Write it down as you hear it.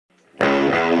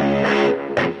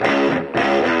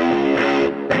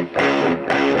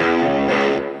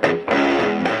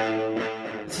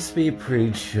to be a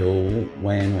pretty chill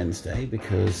Wednesday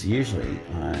because usually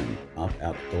I'm up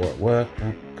outdoor at work,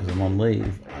 but because I'm on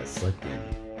leave, I slept in.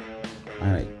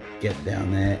 I get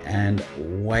down there and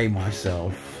weigh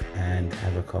myself and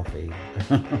have a coffee.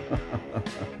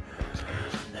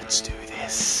 Let's do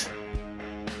this.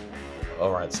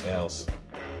 Alright, scales.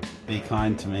 Be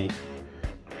kind to me.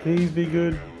 Please be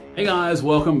good. Hey guys,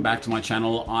 welcome back to my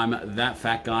channel. I'm That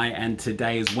Fat Guy and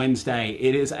today is Wednesday.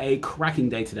 It is a cracking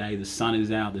day today. The sun is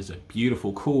out, there's a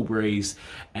beautiful cool breeze,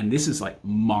 and this is like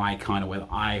my kind of weather.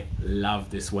 I love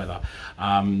this weather.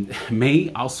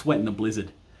 I'll sweat in the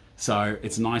blizzard. So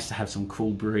it's nice to have some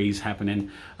cool breeze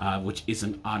happening, which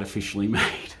isn't artificially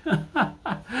made.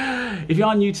 If you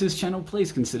are new to this channel,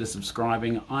 please consider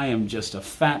subscribing. I am just a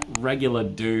fat, regular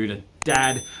dude, a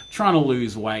dad, trying to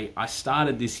lose weight. I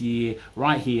started this year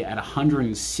right here at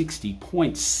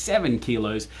 160.7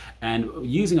 kilos and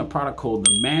using a product called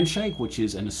the Man Shake, which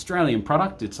is an Australian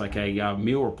product. It's like a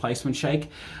meal replacement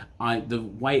shake. The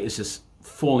weight is just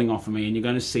falling off of me, and you're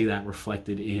going to see that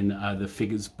reflected in the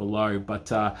figures below.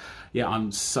 But yeah,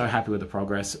 I'm so happy with the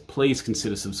progress. Please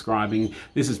consider subscribing.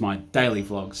 This is my daily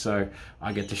vlog, so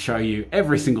I get to show you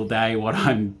every single day what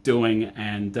I'm doing,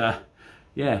 and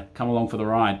yeah, come along for the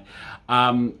ride.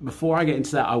 Before I get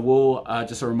into that, I will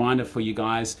just a reminder for you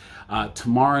guys,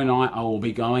 tomorrow night I will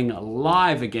be going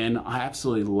live again. I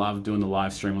absolutely love doing the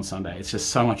live stream on Sunday. It's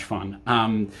just so much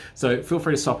fun. So feel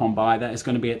free to stop on by. That is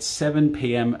going to be at 7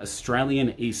 p.m.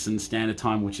 Australian Eastern Standard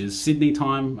Time, which is Sydney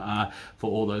time for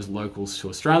all those locals to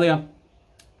Australia.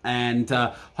 And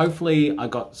hopefully I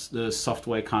got the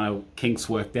software kind of kinks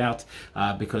worked out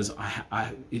because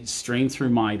it streamed through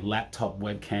my laptop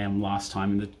webcam last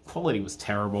time and the quality was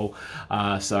terrible.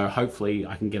 So hopefully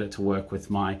I can get it to work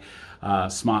with my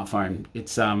smartphone.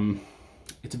 It's a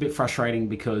bit frustrating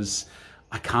because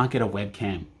I can't get a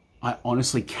webcam. I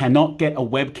honestly cannot get a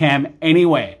webcam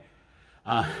anywhere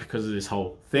because of this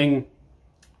whole thing.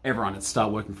 Everyone had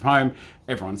started working from home.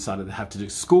 Everyone started to have to do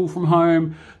school from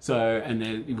home. So, and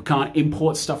then you can't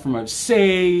import stuff from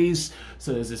overseas.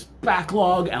 So there's this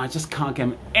backlog and I just can't get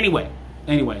them anywhere.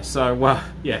 Anyway, so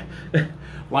yeah,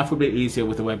 life would be easier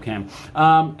with a webcam.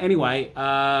 Anyway,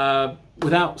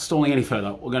 without stalling any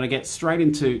further, we're gonna get straight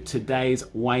into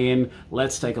today's weigh-in.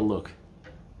 Let's take a look.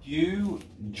 Cue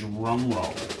drum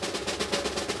roll.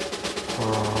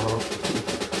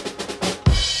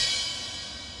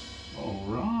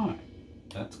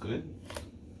 That's good.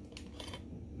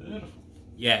 Beautiful.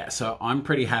 Yeah, so I'm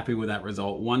pretty happy with that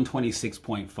result.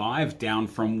 126.5 down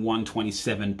from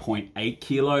 127.8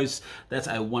 kilos. That's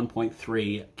a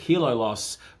 1.3 kilo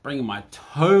loss, bringing my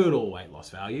total weight loss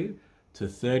value to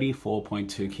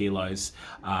 34.2 kilos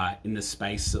in the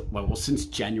space, well, since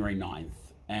January 9th.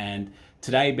 And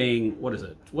today being, what is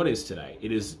it? What is today?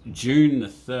 It is June the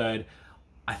 3rd.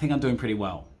 I think I'm doing pretty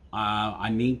well. I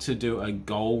need to do a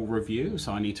goal review,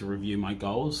 so I need to review my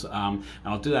goals, and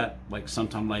I'll do that like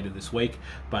sometime later this week.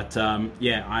 But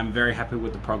yeah, I'm very happy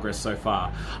with the progress so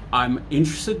far. I'm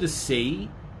interested to see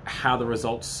how the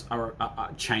results are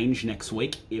change next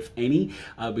week, if any,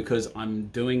 because I'm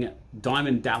doing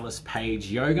Diamond Dallas Page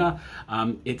yoga.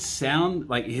 It sounds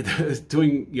like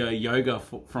doing yoga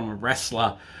from a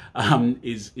wrestler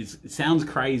it sounds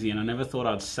crazy, and I never thought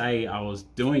I'd say I was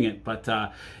doing it, but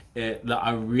I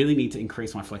really need to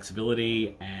increase my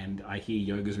flexibility, and I hear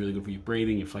yoga is really good for your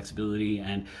breathing, your flexibility,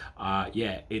 and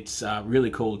yeah, it's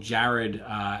really cool. Jared,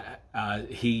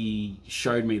 he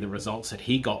showed me the results that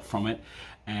he got from it,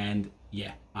 and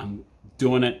yeah, I'm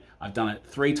doing it. I've done it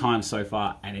 3 times so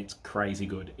far, and it's crazy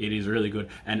good. It is really good.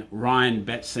 And Ryan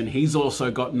Betson, he's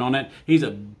also gotten on it. He's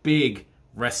a big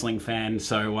wrestling fan,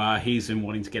 so he's been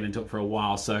wanting to get into it for a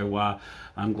while, so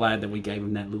I'm glad that we gave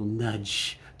him that little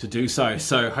nudge to do so.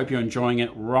 So hope you're enjoying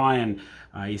it. Ryan,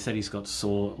 he said he's got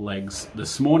sore legs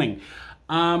this morning.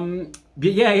 But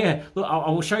yeah, look, I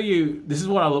will show you, this is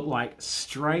what I look like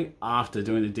straight after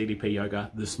doing the DDP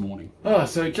yoga this morning. Oh,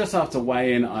 so just after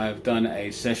weigh-in, I've done a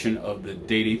session of the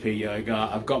DDP yoga.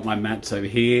 I've got my mats over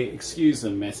here. Excuse the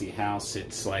messy house.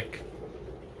 It's like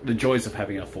the joys of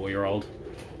having a 4-year-old.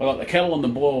 I've got the kettle on the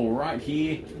boil right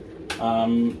here.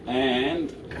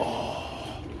 And,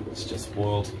 oh, it's just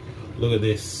boiled. Look at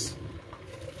this.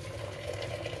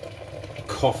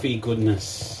 Coffee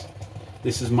goodness.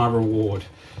 This is my reward.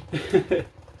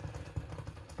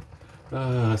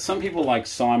 Some people like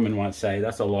Simon might say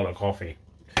that's a lot of coffee.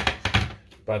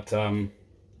 But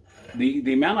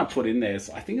the amount I put in there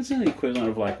is, I think it's an equivalent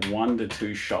of like 1 to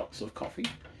 2 shots of coffee.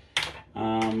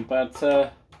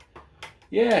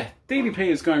 Yeah, DDP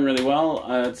is going really well.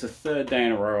 It's the 3rd day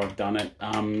in a row I've done it.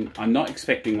 I'm not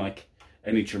expecting like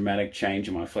any dramatic change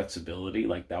in my flexibility.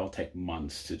 Like that will take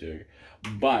months to do.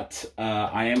 But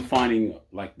I am finding,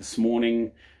 like this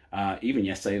morning, even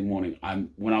yesterday morning,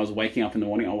 when I was waking up in the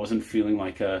morning, I wasn't feeling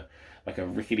like a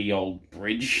rickety old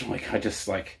bridge. Like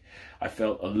I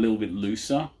felt a little bit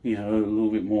looser, you know, a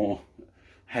little bit more,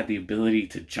 had the ability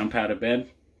to jump out of bed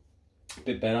a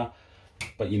bit better.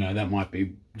 But you know, that might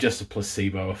be just a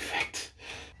placebo effect.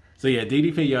 So yeah,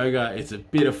 DDP Yoga, it's a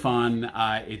bit of fun.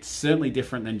 It's certainly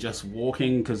different than just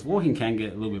walking, because walking can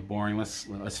get a little bit boring,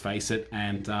 let's face it.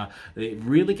 And it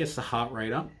really gets the heart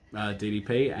rate up,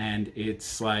 DDP, and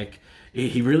it's like,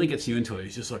 he really gets you into it.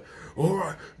 He's just like, all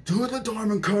right, do the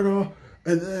diamond cutter,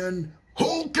 and then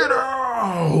Hulk it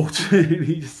out. And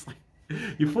he just like,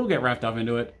 you full get wrapped up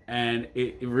into it, and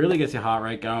it really gets your heart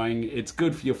rate going. It's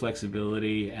good for your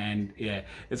flexibility, and yeah,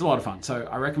 it's a lot of fun. So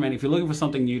I recommend, if you're looking for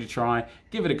something new to try,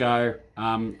 give it a go.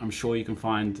 I'm sure you can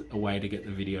find a way to get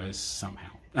the videos somehow.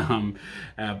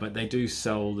 But they do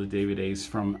sell the DVDs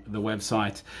from the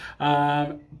website.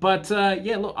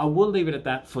 Yeah, look, I will leave it at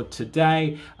that for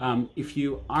today. If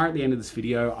you are at the end of this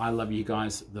video, I love you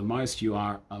guys the most. You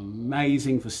are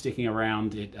amazing for sticking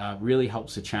around. It really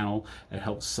helps the channel. It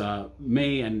helps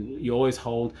me, and you always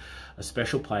hold a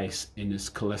special place in this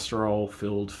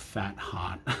cholesterol-filled fat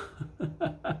heart.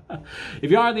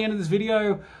 If you are at the end of this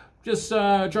video, just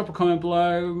drop a comment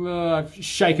below.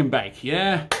 Shake and bake,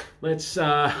 yeah? Let's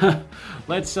have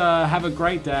a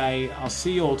great day. I'll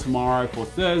see you all tomorrow for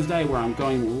Thursday, where I'm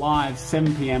going live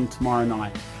 7 p.m. tomorrow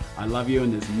night. I love you,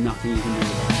 and there's nothing you can do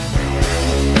about it.